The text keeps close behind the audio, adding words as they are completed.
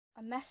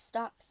I messed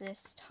up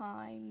this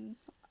time.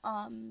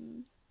 I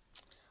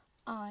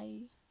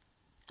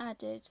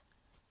added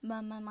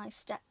Mum and my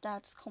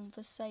stepdad's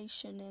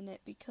conversation in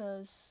it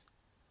because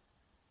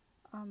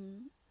I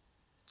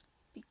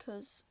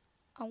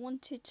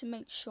wanted to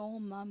make sure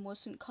Mum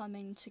wasn't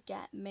coming to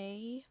get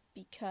me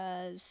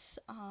because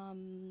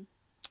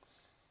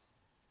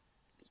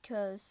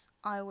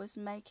I was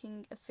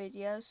making a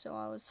video, so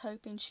I was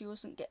hoping she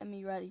wasn't getting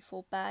me ready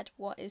for bed,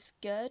 what is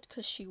good,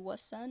 because she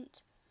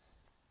wasn't.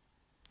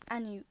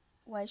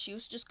 Anyway, she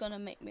was just gonna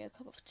make me a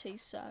cup of tea,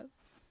 so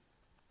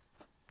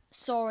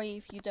sorry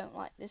if you don't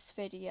like this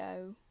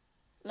video.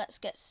 Let's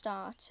get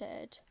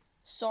started.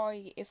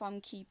 Sorry if I'm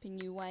keeping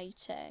you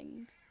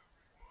waiting.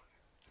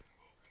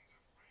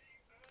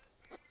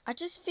 I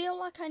just feel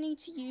like I need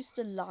to use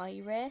the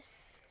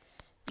lyris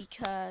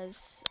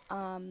because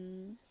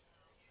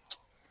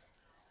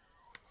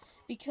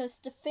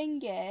the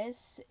thing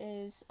is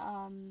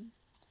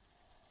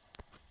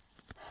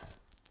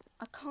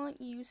I can't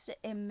use the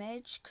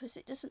image because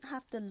it doesn't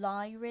have the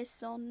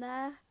lyris on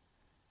there,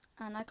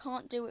 and I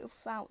can't do it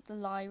without the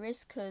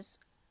lyris because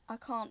I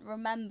can't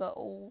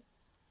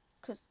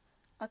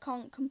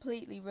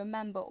completely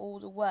remember all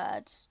the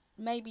words,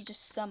 maybe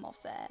just some of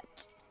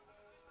it.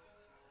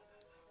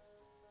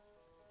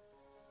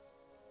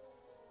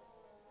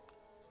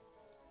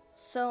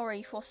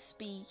 Sorry for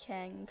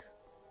speaking.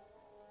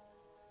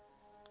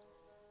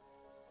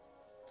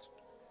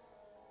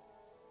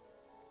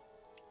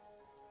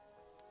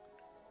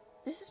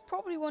 This is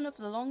probably one of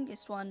the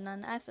longest one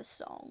than ever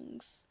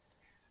songs.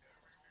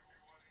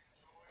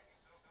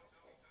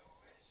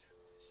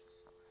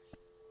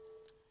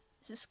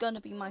 This is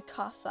gonna be my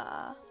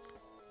cover.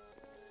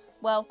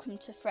 Welcome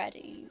to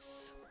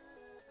Freddy's.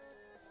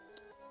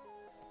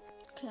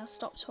 Okay, I'll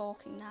stop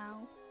talking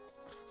now.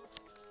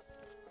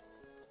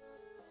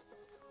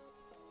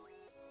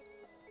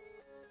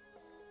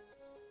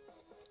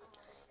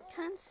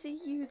 Can't see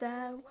you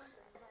there,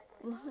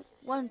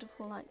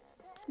 wonderful like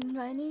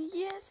many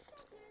years.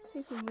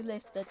 You can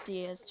lift the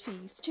dearest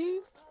peace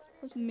too.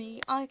 With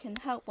me, I can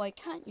help. Why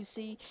can't you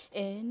see?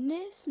 In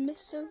this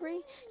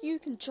misery, you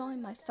can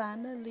join my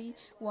family.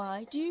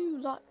 Why do you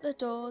lock the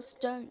doors?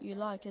 Don't you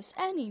like us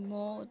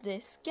anymore?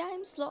 This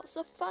game's lots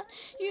of fun.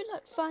 You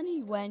look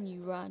funny when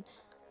you run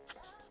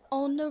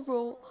on the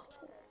roll.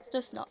 It's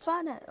just not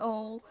fun at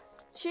all.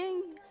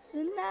 Shings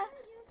and there.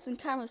 Some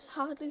cameras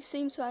hardly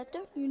seem to add.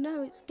 Don't you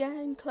know it's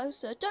getting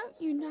closer? Don't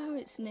you know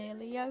it's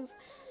nearly over?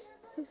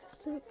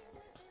 So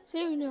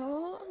sooner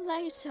or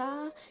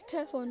later,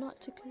 careful not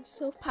to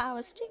consume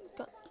power. Still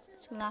got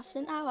to last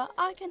an hour.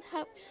 I can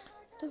help.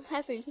 Don't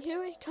heavy.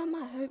 Here we come.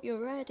 I hope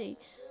you're ready.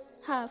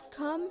 Have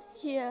come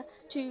here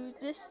to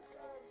this.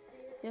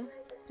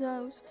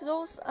 Those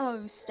floors.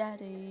 Oh,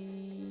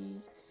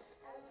 steady.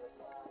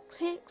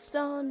 Clicks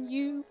on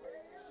you.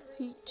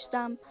 Reach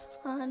them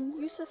and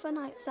use it for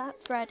nights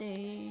at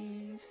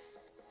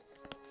Freddy's.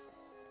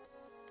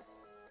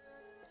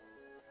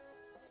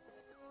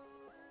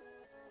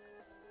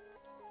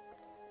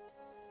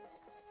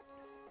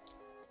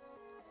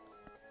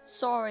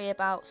 Sorry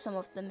about some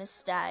of the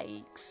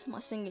mistakes. My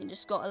singing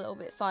just got a little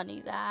bit funny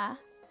there.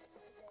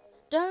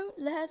 Don't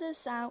let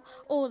us out,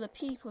 all the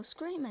people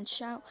scream and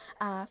shout.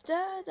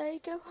 After they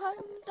go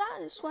home,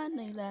 that is when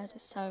they let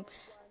us home.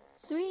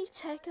 So we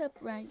take a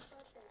break.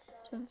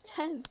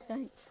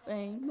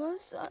 Rain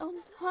was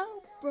on her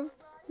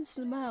broken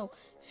smell.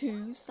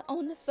 Who's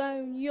on the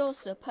phone? You're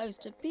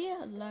supposed to be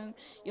alone.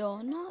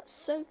 You're not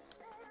so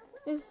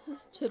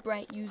to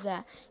break you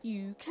there.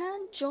 You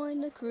can join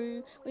the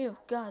crew. We've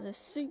got a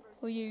suit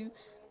for you.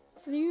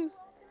 For you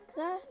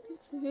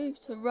that's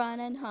to run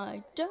and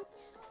hide. Don't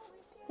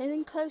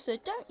getting closer.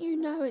 Don't you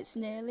know it's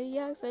nearly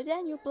over?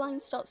 Then your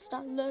blind start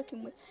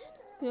lurking with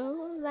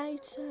your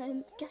later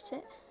and get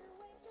it.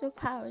 So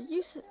power,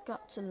 you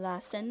got to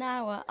last an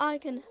hour. I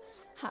can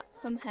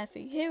come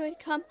heavy. Here we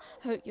come.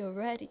 Hope you're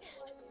ready.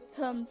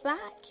 Come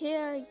back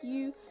here,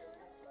 you.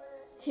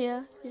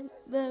 Here,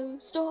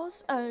 those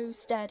doors. Oh,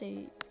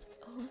 steady.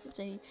 Oh,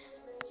 see.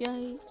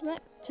 You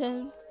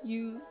turn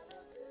you.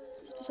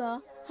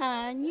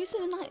 And use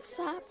the nights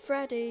at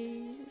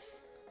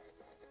Freddy's.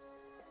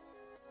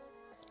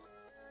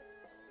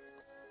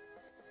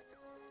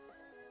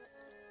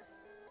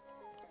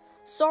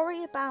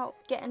 Sorry about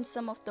getting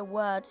some of the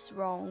words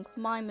wrong,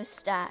 my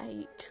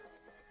mistake.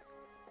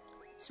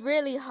 It's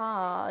really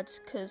hard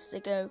because they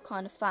go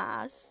kind of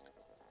fast.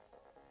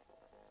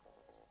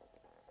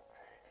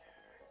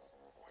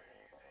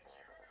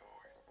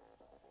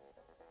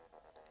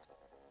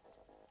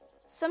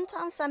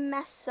 Sometimes I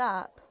mess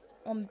up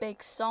on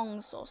big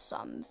songs or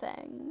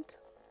something.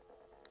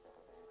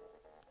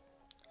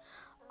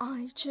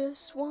 I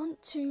just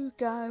want to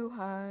go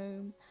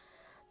home.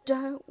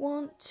 Don't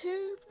want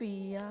to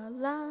be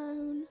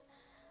alone.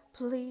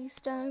 Please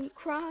don't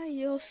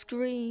cry or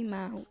scream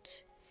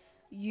out.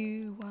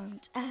 You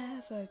won't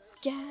ever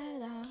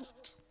get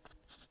out.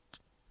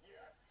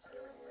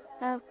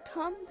 How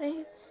come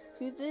they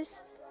do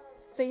this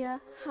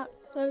fear?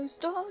 Those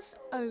doors,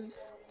 oh,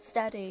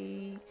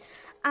 steady.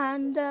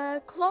 And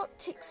the clock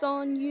ticks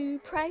on, you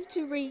pray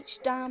to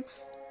reach down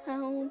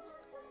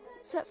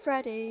it's at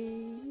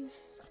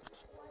Freddy's.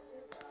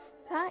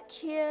 Back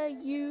here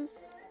you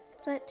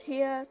let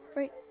here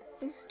break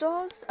those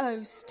doors,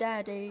 oh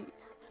steady.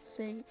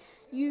 See,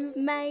 you've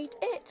made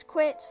it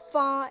quit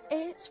far,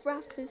 it's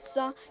rough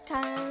bizarre.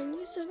 Can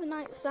you serve the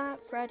nights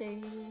at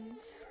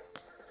Freddy's?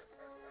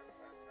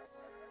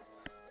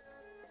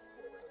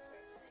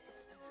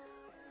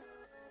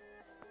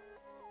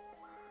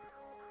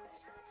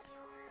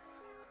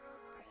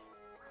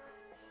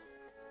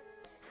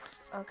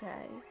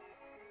 Okay.